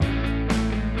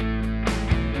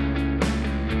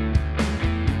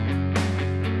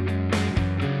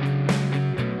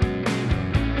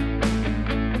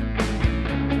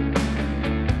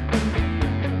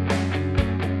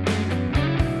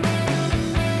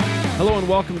Hello and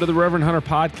welcome to the Reverend Hunter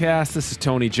Podcast. This is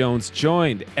Tony Jones,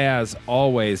 joined as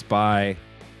always by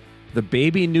the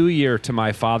baby new year to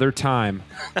my father time,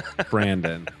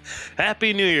 Brandon.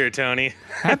 Happy New Year, Tony.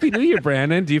 Happy New Year,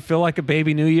 Brandon. Do you feel like a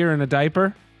baby new year in a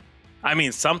diaper? I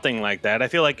mean, something like that. I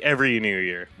feel like every New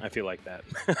Year, I feel like that.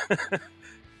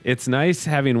 It's nice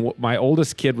having, my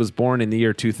oldest kid was born in the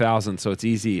year 2000, so it's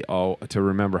easy to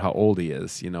remember how old he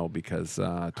is, because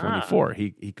 24,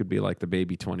 he could be like the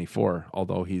baby 24,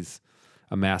 although he's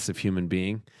a massive human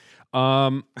being.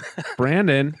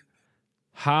 Brandon,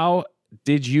 how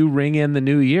did you ring in the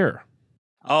new year?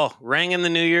 Oh, rang in the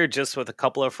New Year just with a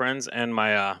couple of friends and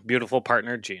my beautiful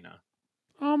partner, Gina.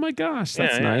 Oh my gosh,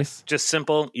 that's nice. Just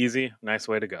simple, easy, nice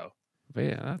way to go.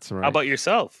 Yeah, that's right. How about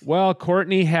yourself? Well,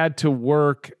 Courtney had to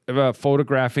work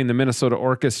photographing the Minnesota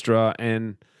Orchestra,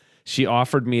 and she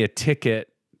offered me a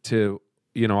ticket to,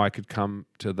 I could come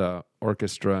to the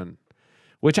orchestra,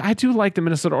 which I do like the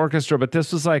Minnesota Orchestra, but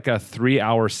this was like a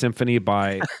 3-hour symphony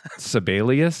by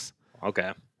Sibelius.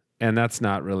 Okay. And that's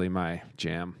not really my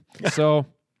jam. So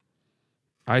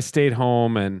I stayed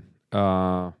home and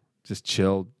just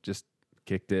chilled, just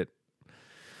kicked it.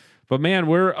 But man,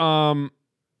 we're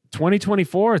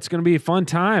 2024. It's going to be a fun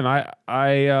time.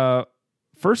 I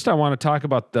first I want to talk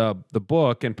about the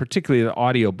book, and particularly the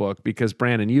audiobook, because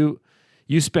Brandon, you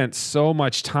spent so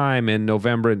much time in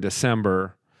November and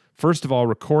December. First of all,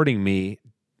 recording me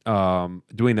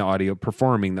doing the audio,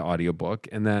 performing the audiobook,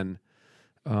 and then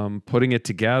putting it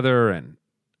together and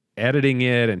editing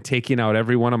it and taking out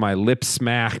every one of my lip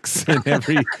smacks and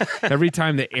every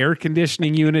time the air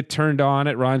conditioning unit turned on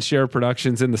at Ron Scherer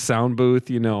Productions in the sound booth,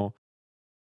 I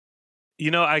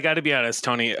got to be honest,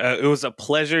 Tony. It was a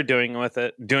pleasure doing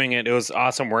it. It was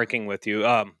awesome working with you.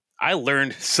 I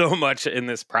learned so much in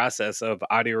this process of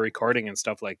audio recording and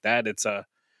stuff like that.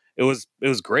 It was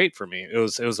great for me. It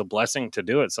was a blessing to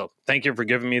do it. So thank you for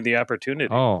giving me the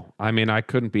opportunity. Oh, I mean, I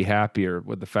couldn't be happier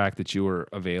with the fact that you were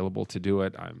available to do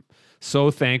it. I'm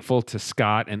so thankful to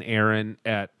Scott and Aaron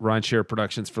at Ron Scherer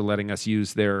Productions for letting us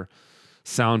use their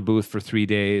sound booth for 3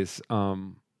 days.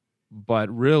 But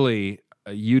really,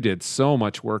 you did so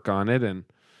much work on it. And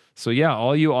so, yeah,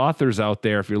 all you authors out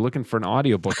there, if you're looking for an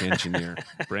audiobook engineer,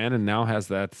 Brandon now has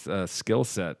that skill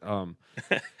set. Morton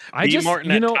at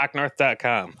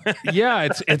talknorth.com. Yeah,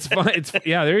 it's fun.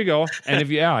 There you go. And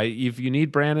if you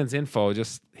need Brandon's info,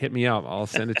 just hit me up. I'll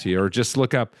send it to you. Or just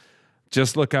look up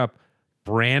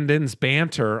Brandon's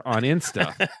Banter on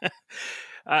Insta.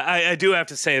 I do have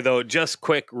to say though, just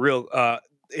quick,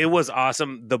 it was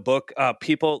awesome. The book,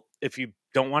 people, if you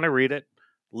don't want to read it,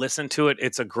 listen to it.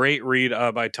 It's a great read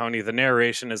by Tony. The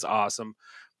narration is awesome.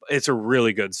 It's a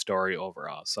really good story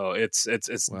overall. So it's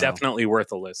definitely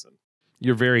worth a listen.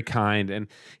 You're very kind. And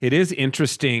it is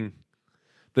interesting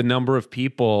the number of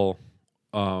people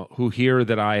who hear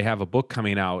that I have a book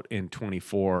coming out in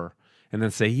 24 and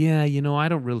then say, yeah, I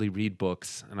don't really read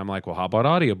books. And I'm like, well, how about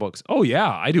audiobooks? Oh, yeah,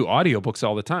 I do audiobooks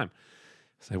all the time.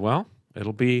 I say, well,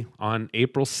 it'll be on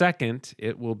April 2nd.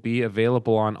 It will be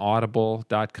available on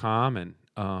audible.com and,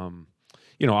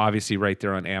 obviously right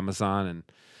there on Amazon. And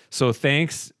so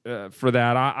thanks for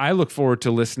that. I look forward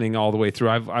to listening all the way through.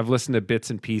 I've listened to bits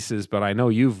and pieces, but I know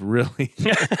you've really,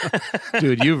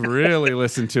 dude, you've really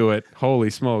listened to it. Holy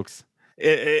smokes.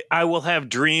 I will have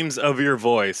dreams of your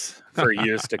voice for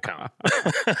years to come.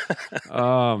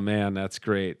 Oh man, that's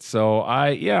great. So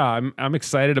I'm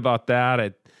excited about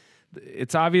that.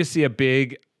 It's obviously a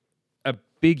big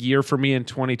year for me in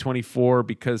 2024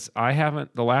 because the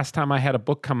last time I had a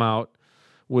book come out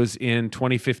was in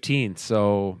 2015.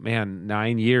 So man,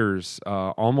 9 years,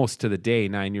 almost to the day,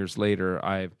 9 years later,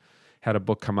 I've had a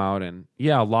book come out, and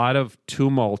a lot of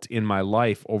tumult in my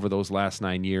life over those last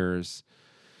 9 years.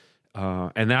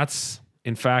 And that's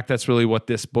really what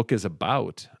this book is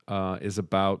about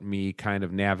me kind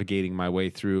of navigating my way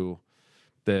through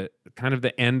the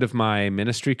end of my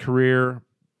ministry career,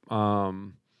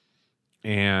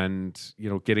 and,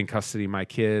 getting custody of my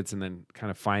kids, and then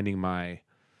kind of finding my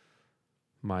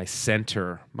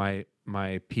center, my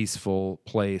peaceful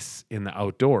place in the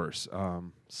outdoors.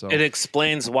 So it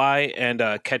explains why and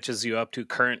catches you up to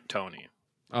current Tony.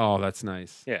 Oh, that's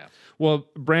nice. Yeah. Well,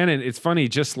 Brandon, it's funny.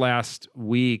 Just last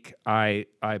week, I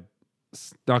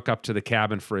snuck up to the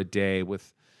cabin for a day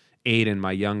with Aiden,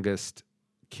 my youngest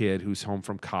kid, who's home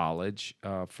from college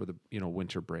for the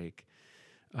winter break.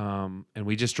 And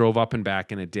we just drove up and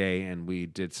back in a day, and we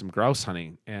did some grouse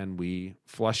hunting, and we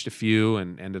flushed a few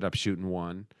and ended up shooting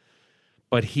one.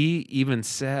 But he even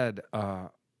said,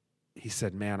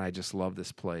 man, I just love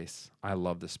this place. I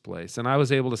love this place. And I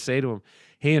was able to say to him,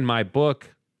 hey, in my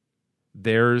book,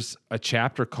 there's a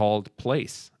chapter called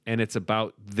Place. and it's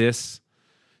about this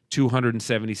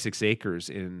 276 acres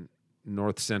in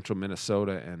north central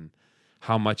Minnesota and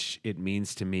how much it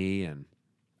means to me. And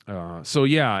so,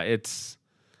 yeah,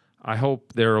 I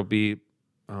hope there will be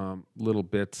little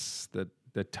bits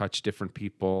that touch different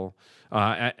people.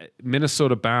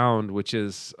 Minnesota Bound, which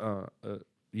is,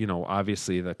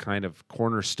 obviously the kind of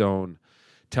cornerstone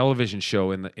television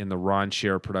show in the Ron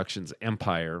Scher Productions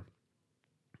empire,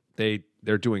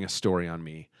 they're doing a story on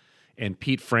me. And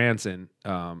Pete Herman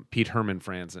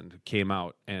Franzen, came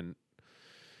out and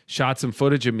shot some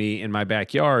footage of me in my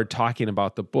backyard talking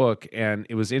about the book. And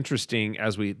it was interesting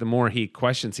the more he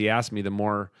asked me, the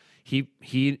more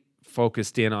he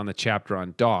focused in on the chapter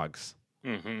on dogs.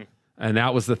 Mm-hmm. And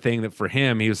that was the thing that for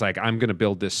him, he was like, I'm going to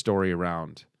build this story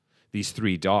around these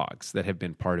 3 dogs that have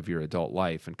been part of your adult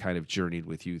life and kind of journeyed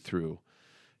with you through,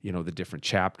 the different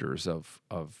chapters of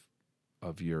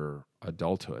your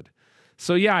adulthood.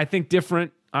 So yeah,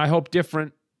 I hope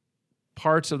different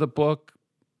parts of the book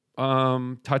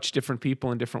touch different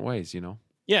people in different ways,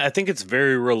 Yeah, I think it's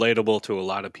very relatable to a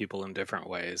lot of people in different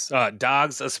ways.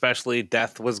 Dogs, especially,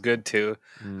 Death was good too.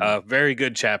 Very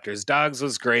good chapters. Dogs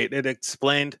was great. It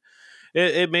explained,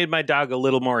 it made my dog a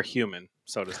little more human,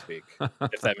 so to speak,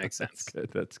 if that makes sense.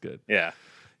 That's good. Yeah.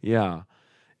 Yeah.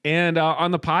 And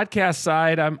on the podcast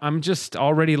side, I'm just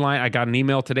already I got an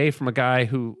email today from a guy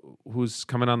who's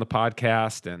coming on the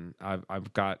podcast, and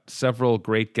I've got several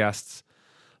great guests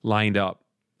lined up.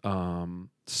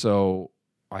 So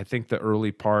I think the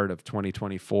early part of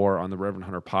 2024 on the Reverend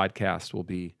Hunter podcast will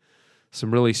be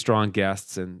some really strong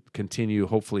guests and continue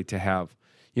hopefully to have,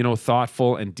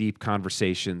 thoughtful and deep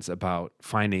conversations about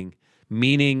finding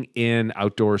meaning in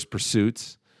outdoors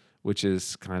pursuits, which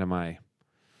is kind of my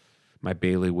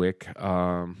bailiwick.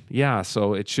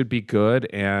 So it should be good.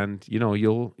 And,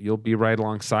 you'll be right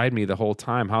alongside me the whole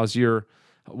time. How's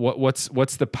what's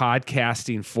the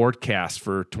podcasting forecast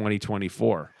for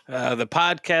 2024? The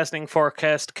podcasting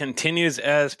forecast continues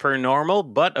as per normal,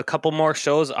 but a couple more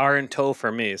shows are in tow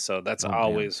for me, so that's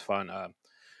always fun.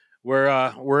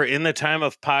 We're in the time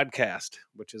of podcast,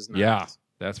 which is nice. Yeah,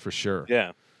 that's for sure.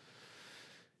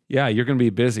 Yeah, you're gonna be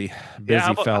busy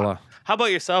fella. How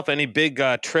about yourself? Any big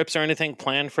trips or anything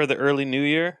planned for the early new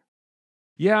year?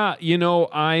 Yeah,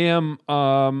 I am.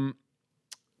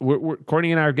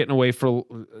 Courtney and I are getting away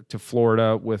to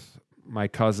Florida with my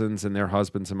cousins and their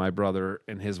husbands and my brother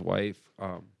and his wife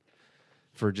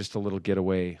for just a little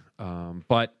getaway.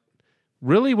 But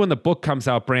really, when the book comes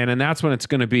out, Brandon, that's when it's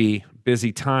going to be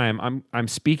busy time. I'm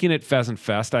speaking at Pheasant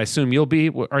Fest. I assume you'll be.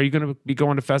 Are you going to be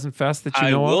going to Pheasant Fest?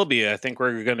 I will be. I think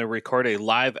we're going to record a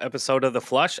live episode of The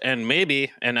Flush and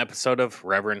maybe an episode of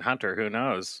Reverend Hunter. Who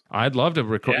knows? I'd love to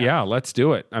record. Yeah, let's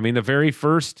do it. I mean, the very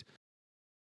first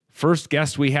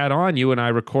guest we had on, you and I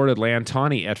recorded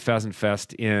Lantani at Pheasant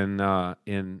Fest in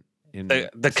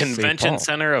the convention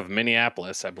center of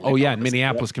Minneapolis, I believe. Oh yeah,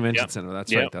 Minneapolis Convention Center.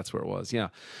 That's right. That's where it was. Yeah.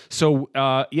 So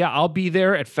I'll be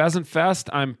there at Pheasant Fest.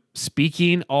 I'm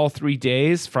speaking all 3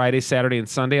 days, Friday, Saturday, and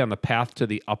Sunday, on the Path to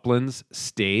the Uplands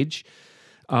stage,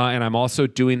 and I'm also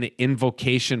doing the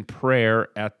invocation prayer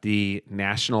at the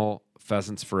National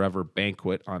Pheasants Forever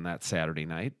banquet on that Saturday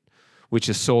night, which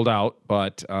is sold out,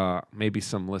 but maybe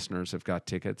some listeners have got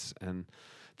tickets. And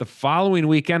the following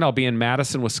weekend, I'll be in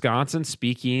Madison, Wisconsin,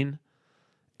 speaking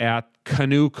at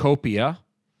Canoecopia,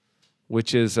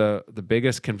 which is the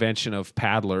biggest convention of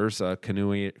paddlers,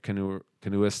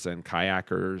 canoeists and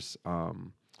kayakers.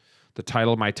 The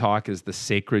title of my talk is The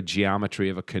Sacred Geometry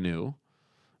of a Canoe,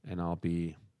 and I'll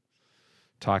be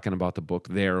talking about the book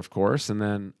there, of course. And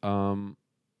then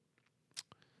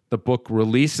the book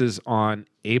releases on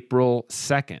April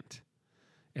 2nd.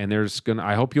 And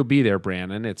I hope you'll be there,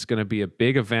 Brandon. It's going to be a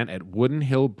big event at Wooden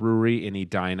Hill Brewery in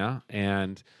Edina.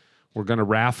 And we're going to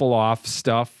raffle off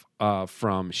stuff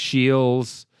from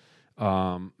Scheels,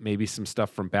 maybe some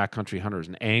stuff from Backcountry Hunters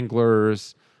and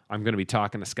Anglers. I'm going to be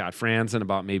talking to Scott Franzen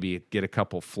about maybe get a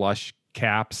couple flush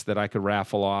caps that I could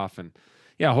raffle off. And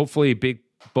hopefully a big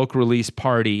book release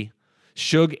party.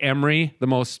 Shug Emery, the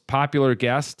most popular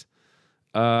guest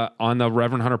on the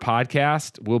Reverend Hunter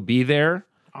podcast, will be there.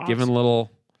 Awesome. Giving a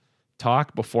little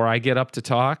talk before I get up to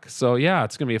talk. So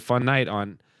it's going to be a fun night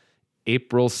on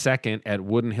April 2nd at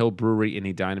Wooden Hill Brewery in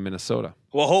Edina, Minnesota.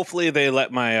 Well, hopefully they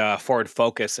let my Ford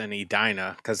Focus in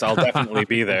Edina, because I'll definitely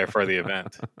be there for the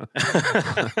event.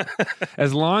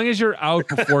 As long as you're out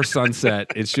before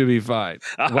sunset, it should be fine.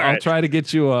 I'll try to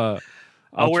get you a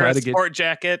I'll wear try a to get sport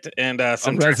jacket and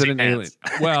some a dressy resident alien. pants.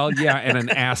 Well, yeah, and an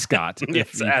ascot if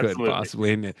Yes, you absolutely. could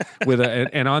possibly.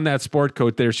 And on that sport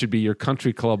coat there should be your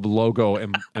country club logo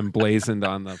emblazoned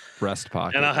on the breast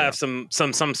pocket. And I'll there. have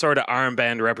some sort of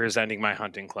armband representing my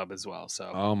hunting club as well.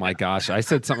 So Oh my gosh. I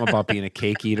said something about being a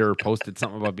cake eater, posted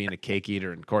something about being a cake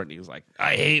eater, and Courtney was like,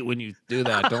 I hate when you do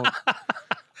that.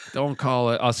 Don't call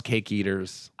us cake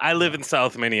eaters. I live in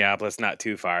South Minneapolis, not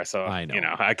too far, so I know.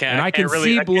 I can't. And I can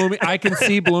really, I can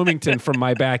see Bloomington from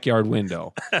my backyard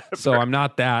window. So I'm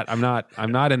not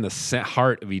in the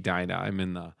heart of Edina.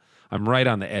 I'm right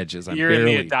on the edges. You're in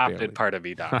the adopted part of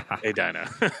Edina.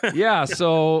 Yeah.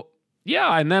 So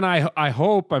yeah, and then I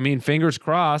hope. I mean, fingers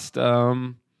crossed.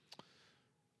 I'll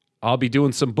be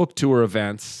doing some book tour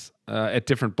events at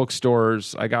different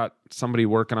bookstores. I got somebody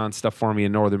working on stuff for me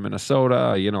in northern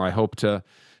Minnesota. I hope to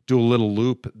do a little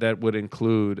loop that would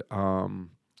include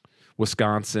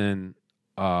Wisconsin,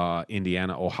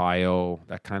 Indiana, Ohio,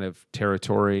 that kind of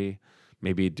territory.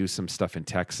 Maybe do some stuff in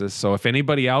Texas. So if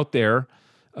anybody out there,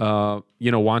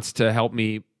 wants to help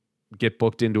me get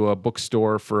booked into a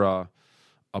bookstore for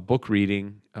a book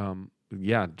reading,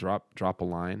 drop a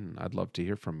line. I'd love to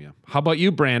hear from you. How about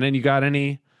you, Brandon? You got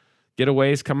any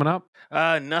getaways coming up?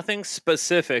 Nothing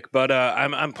specific, but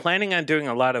I'm planning on doing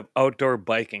a lot of outdoor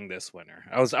biking this winter.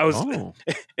 I was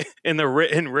in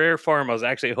rare form. I was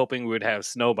actually hoping we would have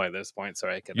snow by this point, so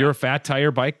I could. You're a fat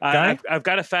tire bike guy? I've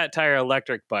got a fat tire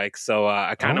electric bike, so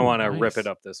I kind of want to rip it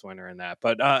up this winter in that.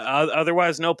 But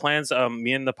otherwise, no plans.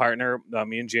 Me and the partner,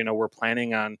 me and Gina, we're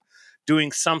planning on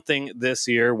doing something this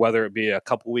year, whether it be a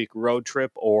couple-week road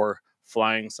trip or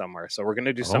flying somewhere. So we're going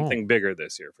to do something bigger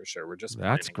this year for sure.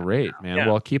 That's great, man. Yeah.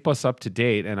 Well, keep us up to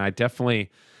date. And I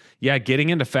definitely, getting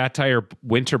into fat tire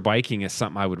winter biking is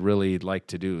something I would really like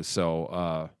to do.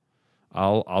 So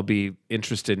I'll be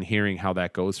interested in hearing how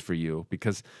that goes for you,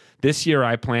 because this year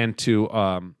I plan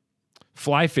to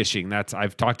fly fishing.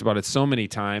 I've talked about it so many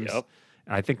times. Yep.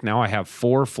 I think now I have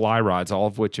 4 fly rods, all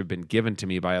of which have been given to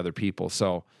me by other people.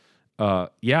 So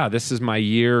this is my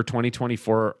year.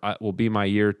 2024 will be my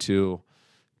year to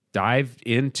dive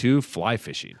into fly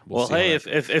fishing. Well, hey,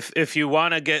 if you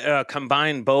want to get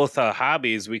combine both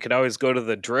hobbies, we could always go to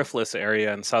the Driftless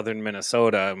area in southern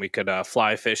Minnesota, and we could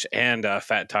fly fish and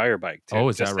fat tire bike too. Oh,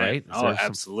 is that right?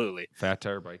 Absolutely. Fat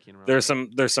tire biking around.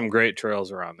 There's some great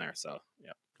trails around there. So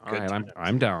yeah. All right, I'm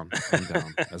down. I'm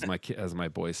down. As my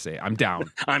boys say, I'm down.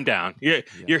 I'm down.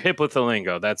 You're hip with the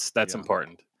lingo. That's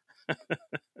important.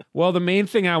 Well, the main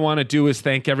thing I want to do is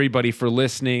thank everybody for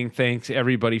listening. Thanks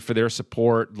everybody for their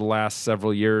support the last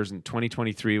several years. And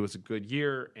 2023 was a good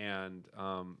year. And,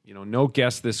 no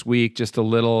guests this week, just a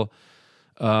little,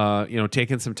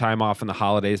 taking some time off in the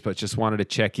holidays, but just wanted to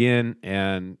check in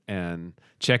and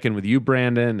check in with you,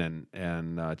 Brandon,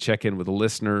 and check in with the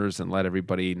listeners and let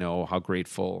everybody know how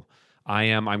grateful I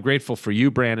am. I'm grateful for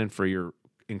you, Brandon, for your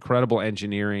incredible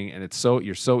engineering. And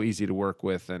you're so easy to work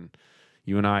with. And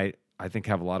you and I think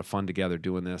have a lot of fun together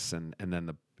doing this, and then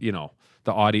the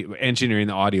audio engineering,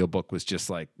 the audio book was just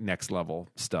like next level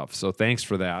stuff. So thanks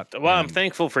for that. Well, I'm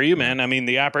thankful for you, man. I mean,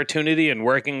 the opportunity and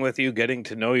working with you, getting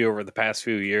to know you over the past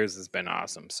few years has been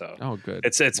awesome. So good.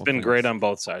 It's been great on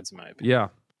both sides, in my opinion.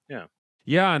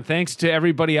 Yeah, and thanks to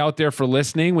everybody out there for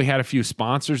listening. We had a few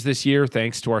sponsors this year.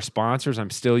 Thanks to our sponsors.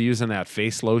 I'm still using that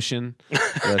face lotion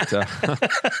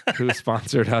that who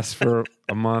sponsored us for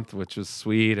a month, which was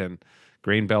sweet, and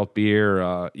Grain Belt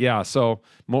Beer. So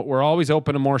we're always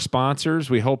open to more sponsors.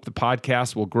 We hope the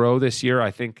podcast will grow this year. I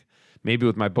think maybe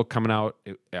with my book coming out,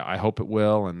 I hope it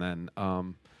will. And then,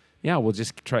 we'll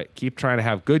just keep trying to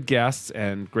have good guests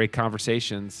and great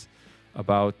conversations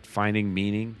about finding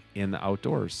meaning in the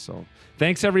outdoors. So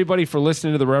thanks everybody for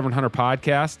listening to the Reverend Hunter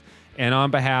podcast. And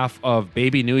on behalf of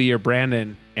Baby New Year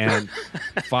Brandon and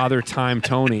Father Time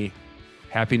Tony,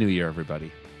 Happy New Year,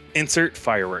 everybody. Insert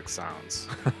fireworks sounds.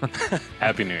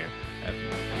 Happy New Year. Happy New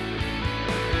Year.